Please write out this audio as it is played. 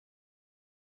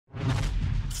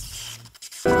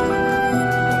The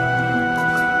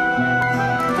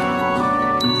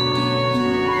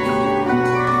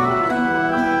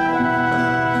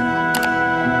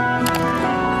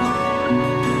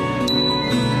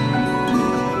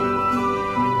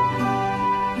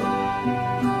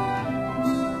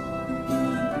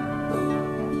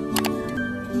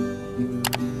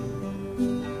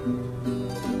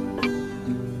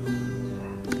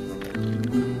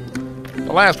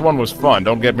last one was fun,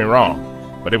 don't get me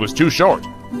wrong, but it was too short.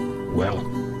 Well,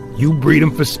 you breed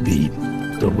 'em for speed.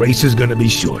 The race is gonna be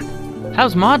short.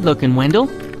 How's Maud looking, Wendell?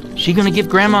 She gonna give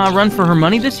Grandma a run for her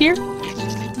money this year?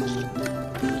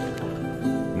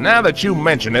 Now that you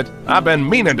mention it, I've been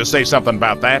meaning to say something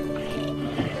about that.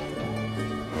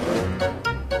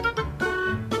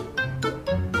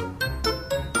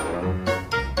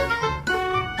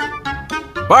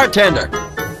 Bartender!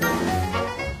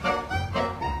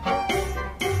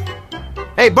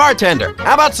 Hey, bartender,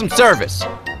 how about some service?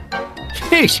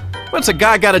 Sheesh, what's a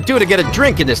guy gotta do to get a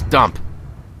drink in this dump?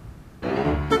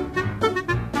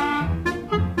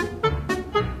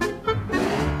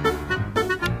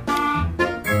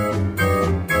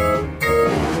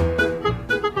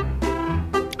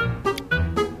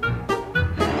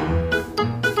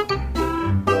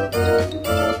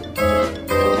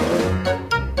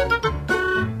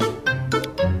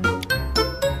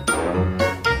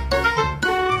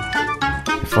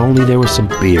 If only there was some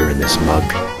beer in this mug.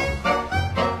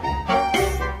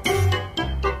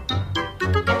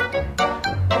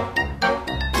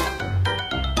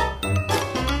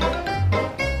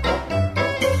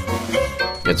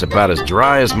 It's about as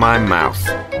dry as my mouth.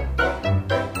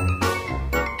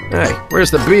 Hey,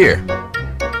 where's the beer?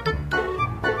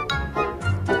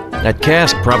 That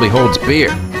cask probably holds beer,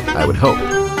 I would hope.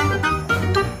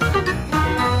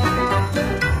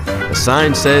 The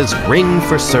sign says, "Ring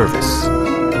for service."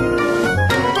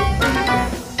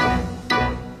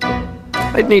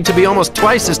 I'd need to be almost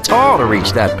twice as tall to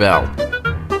reach that bell.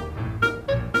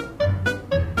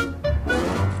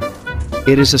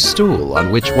 It is a stool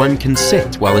on which one can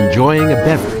sit while enjoying a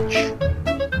beverage.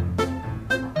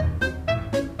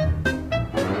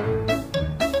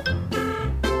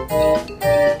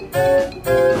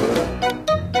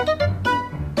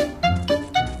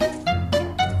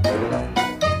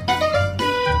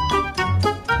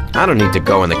 I don't need to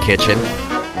go in the kitchen.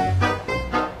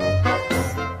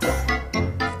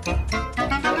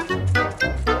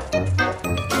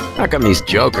 How come these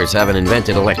jokers haven't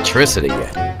invented electricity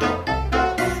yet?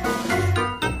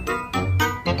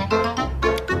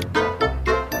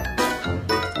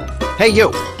 Hey,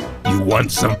 you! You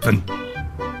want something?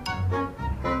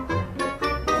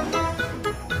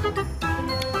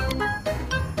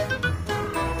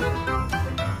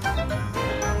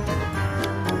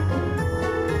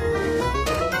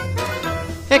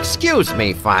 Excuse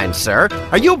me, fine sir.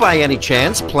 Are you by any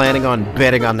chance planning on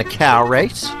betting on the cow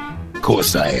race? Of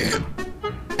course I am.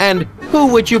 And who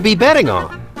would you be betting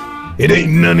on? It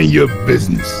ain't none of your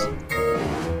business.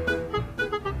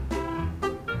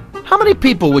 How many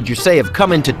people would you say have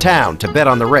come into town to bet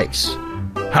on the race?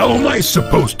 How am I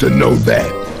supposed to know that?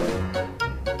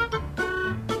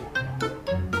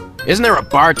 Isn't there a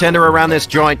bartender around this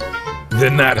joint? They're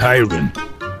not hiring.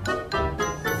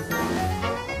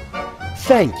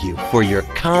 Thank you for your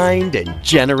kind and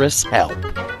generous help.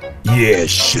 Yeah,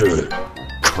 sure.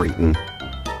 Cretin.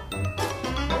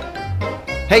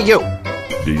 Hey, you!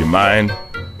 Do you mind?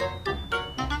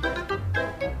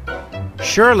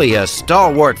 Surely a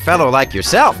stalwart fellow like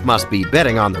yourself must be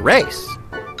betting on the race.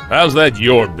 How's that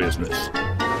your business?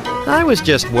 I was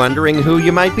just wondering who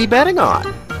you might be betting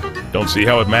on. Don't see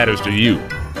how it matters to you.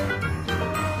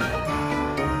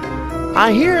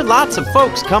 I hear lots of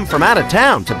folks come from out of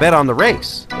town to bet on the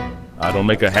race. I don't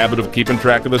make a habit of keeping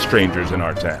track of the strangers in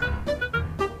our town.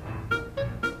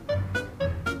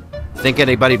 Think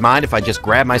anybody'd mind if I just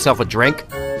grab myself a drink?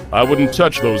 I wouldn't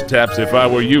touch those taps if I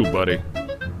were you, buddy.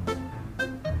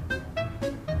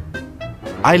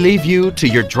 I leave you to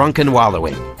your drunken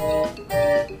wallowing.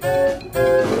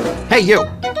 Hey, you!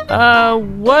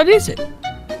 What is it?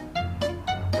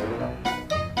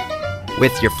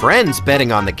 With your friends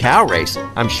betting on the cow race,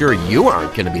 I'm sure you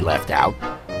aren't going to be left out.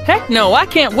 Heck no, I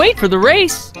can't wait for the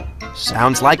race.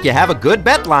 Sounds like you have a good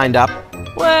bet lined up.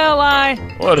 Well,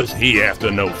 What does he have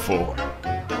to know for?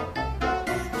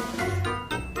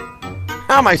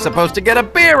 How am I supposed to get a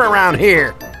beer around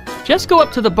here? just go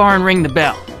up to the bar and ring the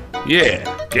bell. Yeah,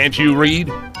 can't you read?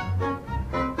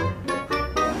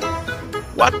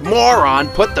 What moron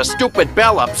put the stupid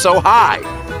bell up so high?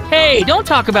 Hey, don't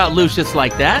talk about Lucius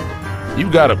like that.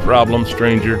 You got a problem,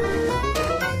 stranger?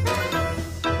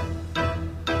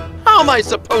 How am I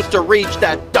supposed to reach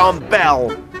that dumb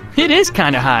bell? It is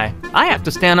kind of high. I have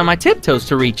to stand on my tiptoes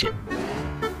to reach it.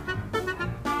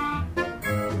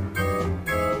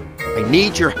 I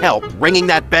need your help ringing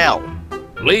that bell.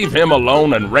 Leave him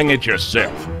alone and ring it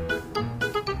yourself.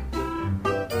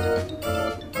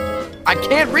 I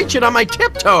can't reach it on my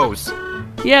tiptoes.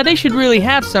 Yeah, they should really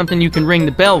have something you can ring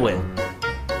the bell with.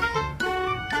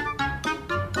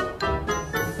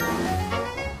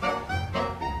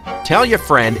 Tell your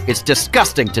friend it's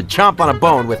disgusting to chomp on a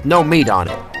bone with no meat on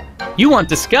it. You want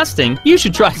disgusting? You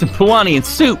should try some Pewanian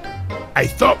soup. I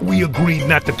thought we agreed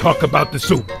not to talk about the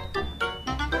soup.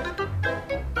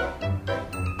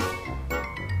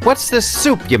 What's this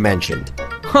soup you mentioned?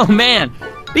 Oh man,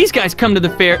 these guys come to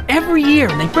the fair every year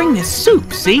and they bring this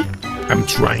soup, see? I'm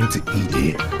trying to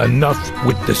eat it. Enough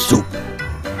with the soup.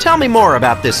 Tell me more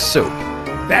about this soup.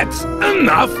 That's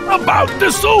enough about the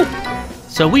soup.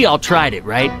 So we all tried it,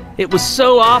 right? It was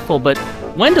so awful, but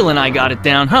Wendell and I got it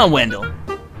down, huh, Wendell?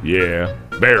 Yeah,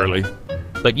 barely.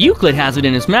 But Euclid has it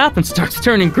in his mouth and starts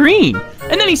turning green,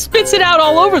 and then he spits it out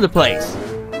all over the place.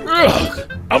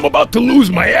 Ugh, I'm about to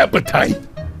lose my appetite.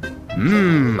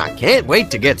 I can't wait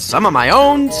to get some of my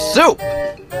own soup.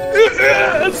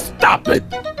 Stop it.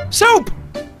 Soup!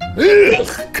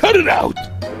 Ugh, cut it out.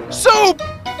 Soup!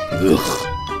 Ugh,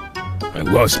 I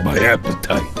lost my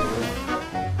appetite.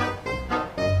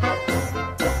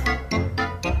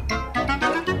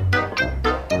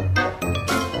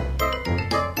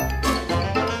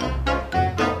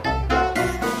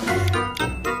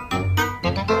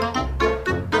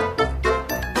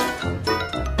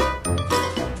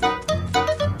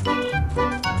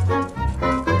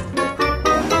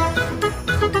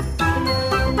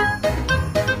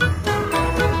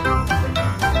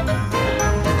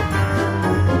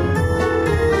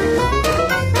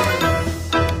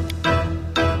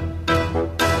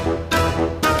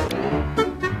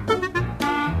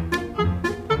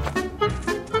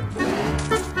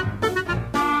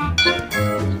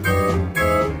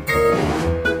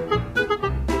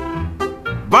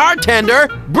 Bartender,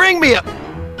 bring me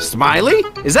a... Smiley?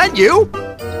 Is that you?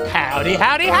 Howdy,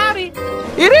 howdy, howdy.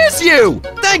 It is you!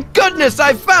 Thank goodness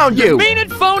I found you! Mean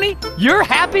it, phony? You're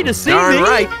happy to see Darn me?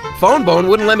 right. Phone Bone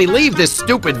wouldn't let me leave this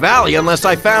stupid valley unless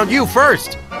I found you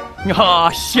first. Aw,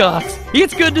 shucks.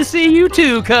 It's good to see you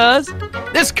too, cuz.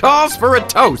 This calls for a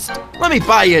toast. Let me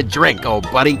buy you a drink, old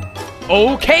buddy.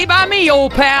 Okay by me,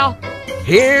 old pal.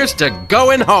 Here's to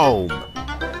going home.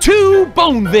 To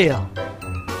Boneville.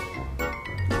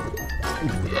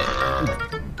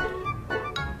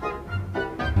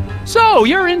 So,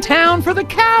 you're in town for the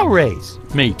cow race.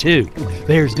 Me too.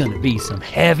 There's gonna be some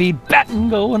heavy betting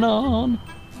going on.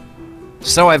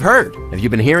 So I've heard. Have you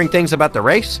been hearing things about the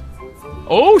race?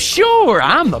 Oh, sure.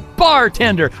 I'm the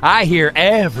bartender. I hear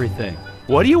everything.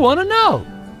 What do you want to know?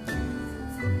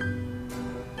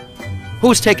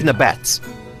 Who's taking the bets?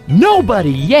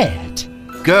 Nobody yet.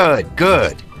 Good,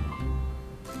 good.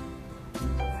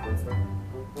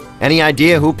 Any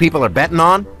idea who people are betting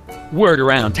on? Word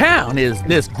around town is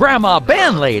this Grandma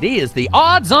Ben lady is the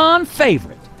odds-on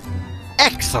favorite.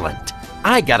 Excellent.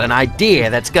 I got an idea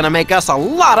that's gonna make us a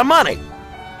lot of money.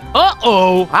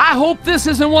 Uh-oh. I hope this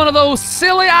isn't one of those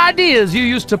silly ideas you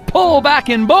used to pull back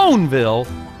in Boneville.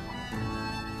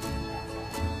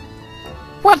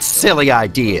 What silly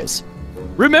ideas?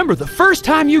 Remember the first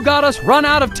time you got us run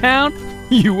out of town?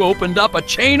 You opened up a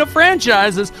chain of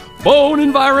franchises, Bone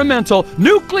Environmental,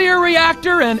 Nuclear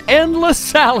Reactor, and endless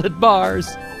salad bars.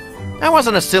 That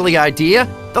wasn't a silly idea.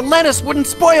 The lettuce wouldn't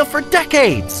spoil for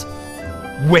decades.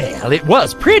 Well, it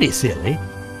was pretty silly.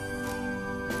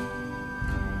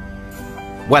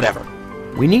 Whatever.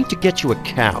 We need to get you a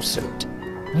cow suit.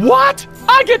 What?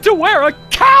 I get to wear a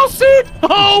cow suit?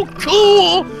 Oh,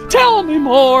 cool! Tell me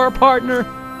more, partner.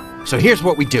 So here's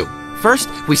what we do. First,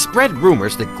 we spread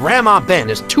rumors that Grandma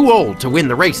Ben is too old to win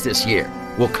the race this year.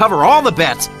 We'll cover all the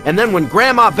bets, and then when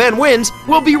Grandma Ben wins,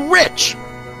 we'll be rich.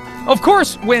 Of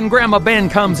course, when Grandma Ben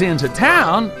comes into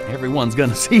town, everyone's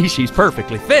gonna see she's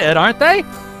perfectly fit, aren't they?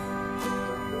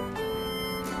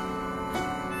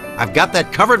 I've got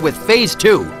that covered with Phase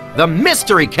 2, the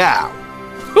Mystery Cow.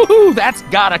 Woohoo, that's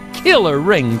got a killer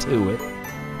ring to it.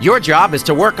 Your job is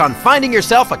to work on finding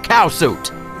yourself a cow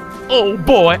suit. Oh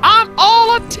boy, I'm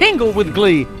all a-tingle with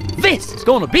glee. This is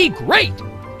gonna be great.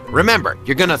 Remember,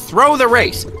 you're gonna throw the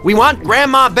race. We want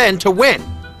Grandma Ben to win.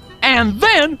 And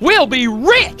then we'll be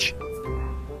rich.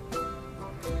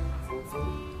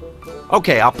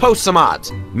 Okay, I'll post some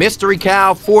odds. Mystery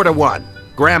Cow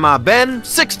 4-1. Grandma Ben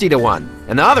 60-1.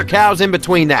 And the other cows in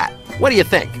between that. What do you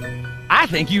think? I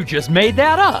think you just made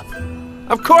that up.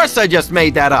 Of course I just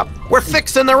made that up. We're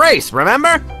fixing the race,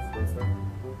 remember?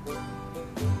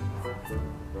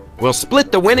 We'll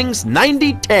split the winnings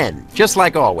 90-10, just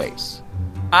like always.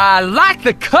 I like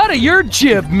the cut of your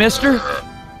jib, mister.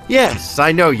 Yes,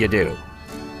 I know you do.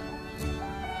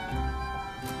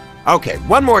 Okay,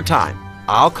 one more time.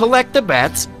 I'll collect the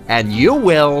bets, and you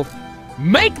will...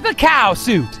 Make the cow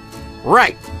suit.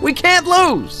 Right, we can't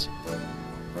lose.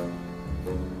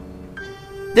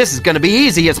 This is gonna be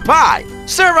easy as pie.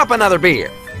 Serve up another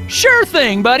beer. Sure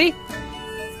thing, buddy.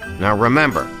 Now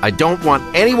remember, I don't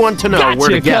want anyone to know Gotcha, where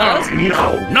to get cuz. them.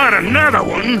 No, not another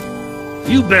one.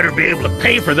 You better be able to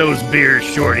pay for those beers,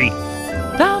 Shorty.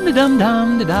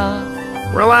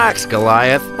 Dum-da-dum-dum-da-da. Relax,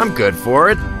 Goliath. I'm good for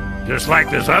it. Just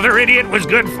like this other idiot was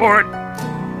good for it.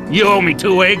 You owe me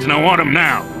 2 eggs and I want them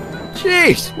now.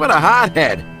 Jeez, what a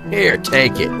hothead. Here,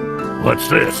 take it. What's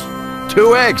this?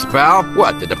 2 eggs, pal.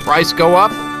 What, did the price go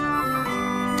up?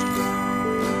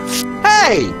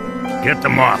 Hey! Get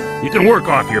them off. You can work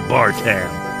off your bar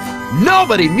tab.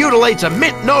 Nobody mutilates a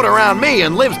mint note around me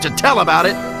and lives to tell about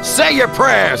it. Say your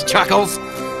prayers, Chuckles.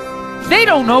 They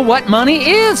don't know what money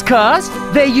is, cuz.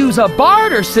 They use a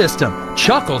barter system.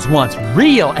 Chuckles wants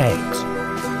real eggs.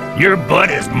 Your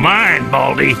butt is mine,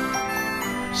 Baldy.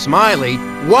 Smiley,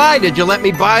 why did you let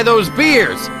me buy those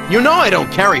beers? You know I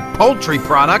don't carry poultry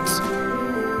products.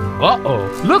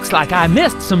 Uh-oh. Looks like I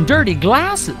missed some dirty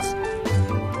glasses.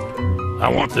 I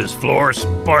want this floor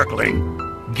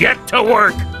sparkling. Get to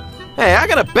work. Hey, I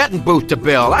got a betting booth to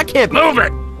build. I can't... Move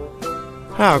it.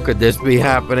 How could this be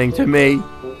happening to me?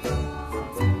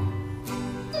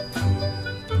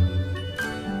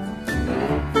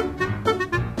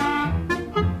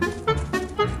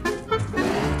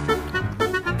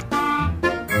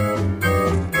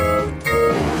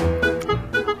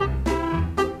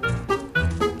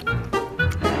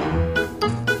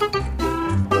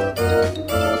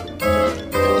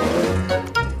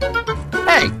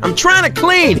 Hey, I'm trying to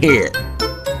clean here.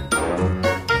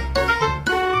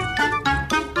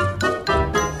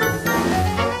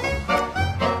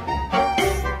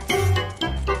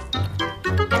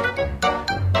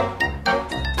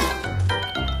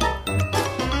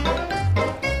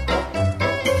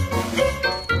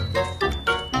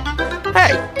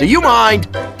 Hey, do you mind?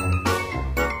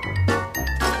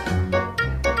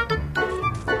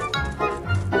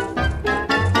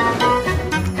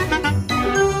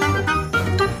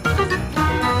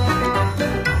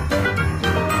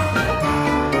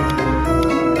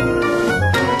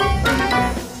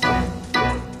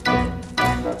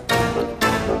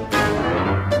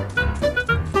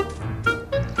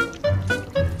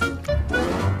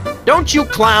 Don't you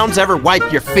clowns ever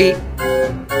wipe your feet?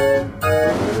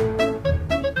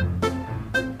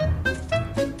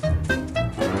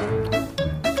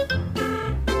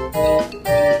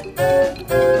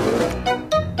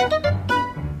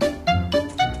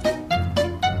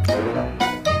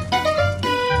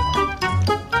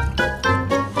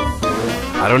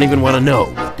 I don't even want to know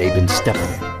what they've been stepping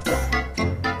in.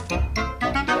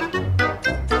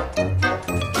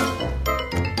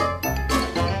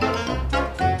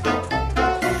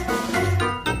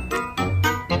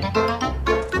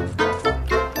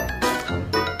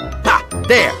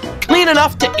 There, clean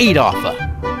enough to eat off of.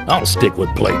 I'll stick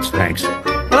with plates, thanks.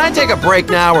 Can I take a break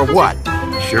now or what?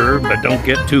 Sure, but don't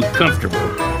get too comfortable.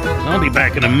 I'll be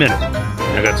back in a minute.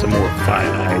 I got some more fine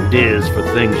ideas for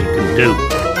things you can do.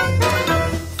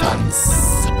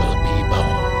 Constable people,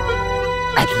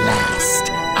 at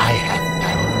last I have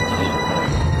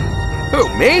found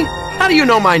Who, me? How do you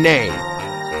know my name?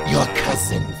 you. Your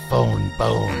cousin Phone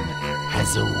Bone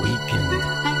has awakened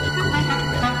the great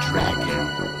red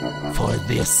dragon. For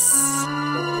this,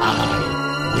 I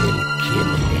will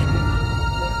kill him.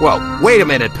 Well, wait a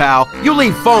minute, pal. You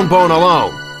leave Phone Bone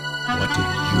alone. What do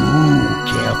you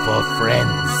care for,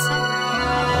 friends?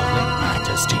 All that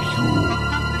matters to you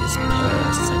is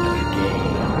personal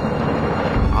gain.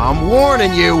 I'm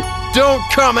warning you, don't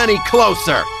come any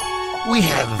closer. We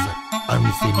have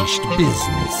unfinished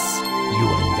business, you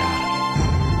and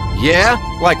I. Yeah?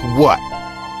 Like what?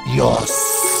 Your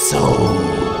soul.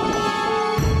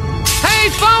 Hey,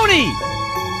 Phony!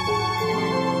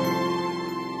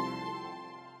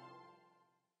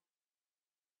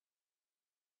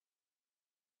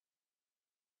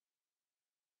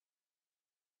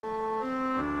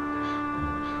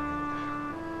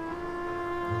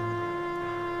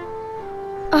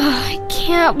 I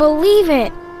can't believe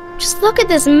it. Just look at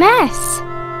this mess.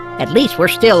 At least we're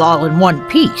still all in one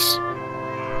piece.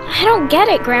 I don't get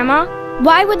it, Grandma.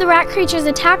 Why would the rat creatures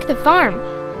attack the farm?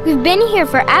 We've been here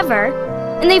forever,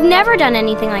 and they've never done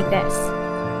anything like this.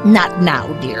 Not now,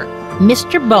 dear.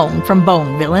 Mr. Bone from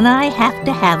Boneville and I have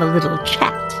to have a little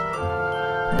chat.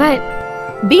 But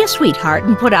Be a sweetheart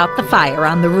and put out the fire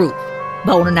on the roof.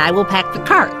 Bone and I will pack the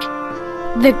cart.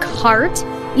 The cart?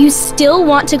 You still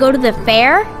want to go to the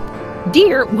fair?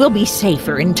 Deer will be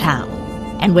safer in town.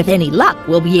 And with any luck,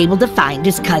 we'll be able to find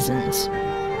his cousins.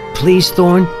 Please,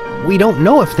 Thorn. We don't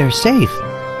know if they're safe.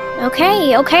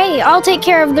 Okay, I'll take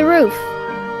care of the roof.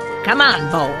 Come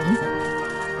on, Bone.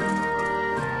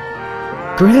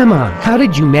 Grandma, how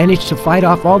did you manage to fight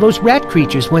off all those rat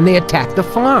creatures when they attacked the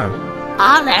farm?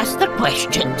 I'll ask the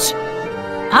questions.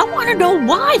 I want to know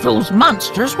why those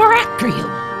monsters were after you,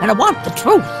 and I want the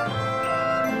truth.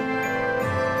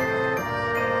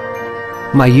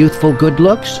 My youthful good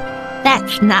looks?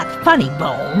 That's not funny,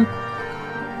 Bone.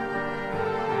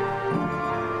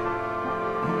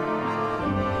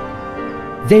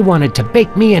 They wanted to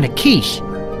bake me in a quiche.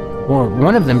 Or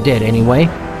one of them did, anyway.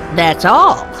 That's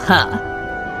all, huh?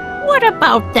 What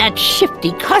about that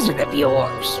shifty cousin of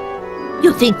yours?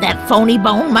 You think that phony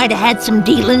Bone might have had some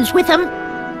dealings with him?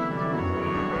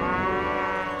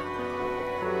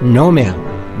 No,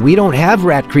 ma'am. We don't have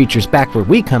rat creatures back where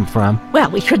we come from. Well,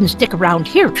 we shouldn't stick around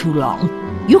here too long.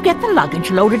 You get the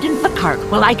luggage loaded into the cart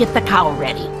while I get the cow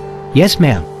ready. Yes,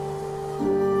 ma'am.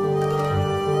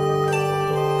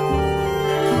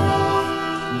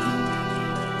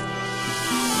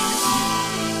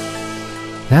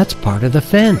 That's part of the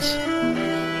fence.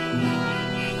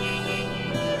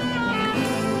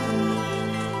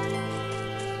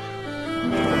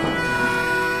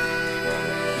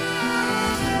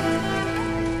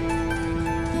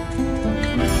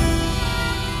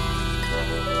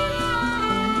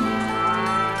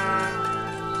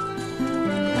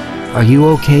 Are you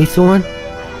okay, Thorn?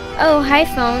 Oh, hi,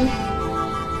 Phone.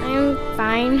 I'm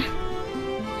fine.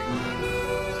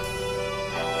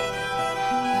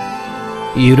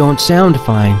 You don't sound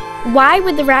fine. Why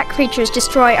would the rat creatures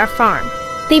destroy our farm?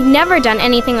 They've never done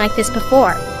anything like this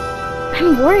before.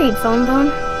 I'm worried, Phone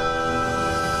Bone.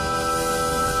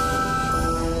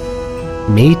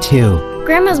 Me too.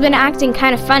 Grandma's been acting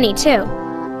kind of funny, too.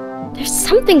 There's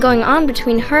something going on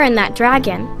between her and that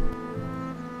dragon.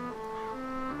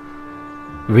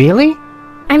 Really?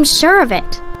 I'm sure of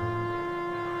it.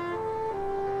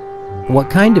 What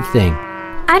kind of thing?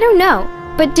 I don't know,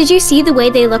 but did you see the way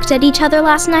they looked at each other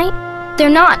last night? They're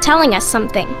not telling us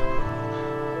something.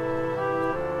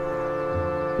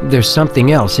 There's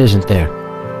something else, isn't there?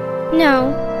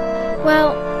 No.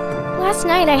 Well, last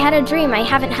night I had a dream I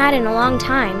haven't had in a long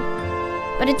time.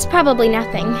 But it's probably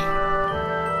nothing.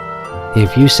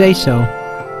 If you say so.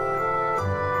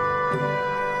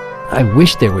 I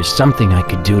wish there was something I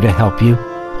could do to help you.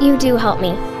 You do help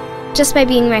me, just by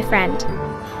being my friend.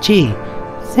 Gee,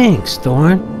 thanks,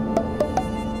 Thorn.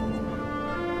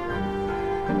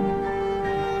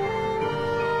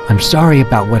 I'm sorry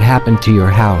about what happened to your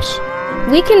house.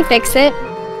 We can fix it.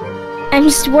 I'm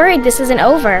just worried this isn't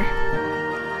over.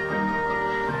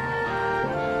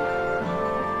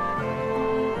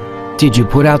 Did you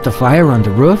put out the fire on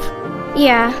the roof?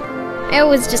 Yeah, it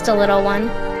was just a little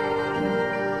one.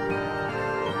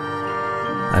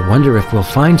 I wonder if we'll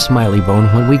find Smiley Bone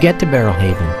when we get to Barrel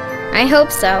Haven. I hope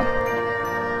so.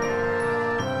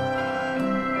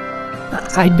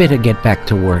 I'd better get back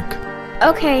to work.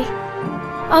 Okay,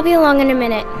 I'll be along in a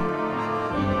minute.